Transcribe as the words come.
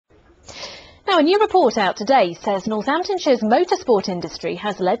Now, a new report out today says Northamptonshire's motorsport industry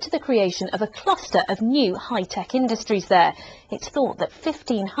has led to the creation of a cluster of new high-tech industries there. It's thought that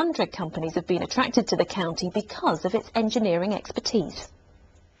 1,500 companies have been attracted to the county because of its engineering expertise.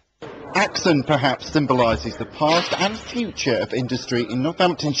 Axon perhaps symbolises the past and future of industry in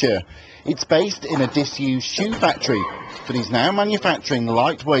Northamptonshire. It's based in a disused shoe factory, but is now manufacturing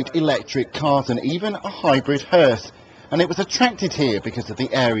lightweight electric cars and even a hybrid hearse. And it was attracted here because of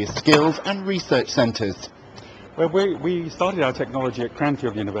the area's skills and research centres. Well, we started our technology at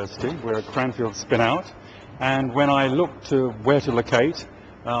Cranfield University. We're a Cranfield spin-out, and when I looked to where to locate,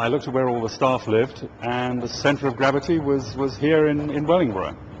 I looked at where all the staff lived, and the centre of gravity was here in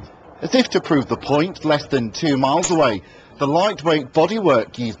Wellingborough. As if to prove the point, less than 2 miles away, the lightweight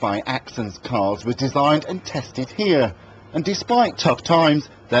bodywork used by Axon's cars was designed and tested here. And despite tough times,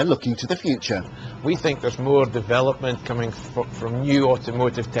 they're looking to the future. We think there's more development coming from new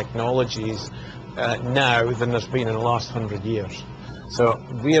automotive technologies now than there's been in the last 100 years. So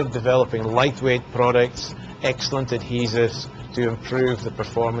we're developing lightweight products, excellent adhesives to improve the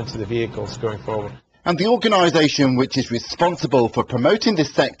performance of the vehicles going forward. And the organisation which is responsible for promoting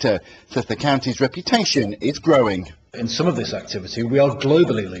this sector says the county's reputation is growing. In some of this activity, we are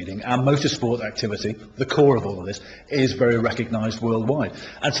globally leading. Our motorsport activity, the core of all of this, is very recognised worldwide.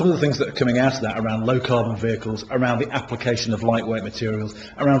 And some of the things that are coming out of that around low carbon vehicles, around the application of lightweight materials,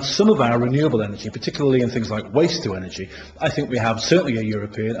 around some of our renewable energy, particularly in things like waste to energy, I think we have certainly a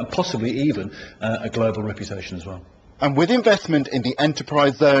European and possibly even a global reputation as well. And with investment in the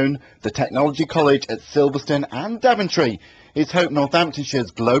Enterprise Zone, the Technology College at Silverstone and Daventry, it's hoped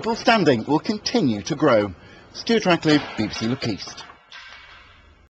Northamptonshire's global standing will continue to grow. Stuart Radcliffe, BBC Look East.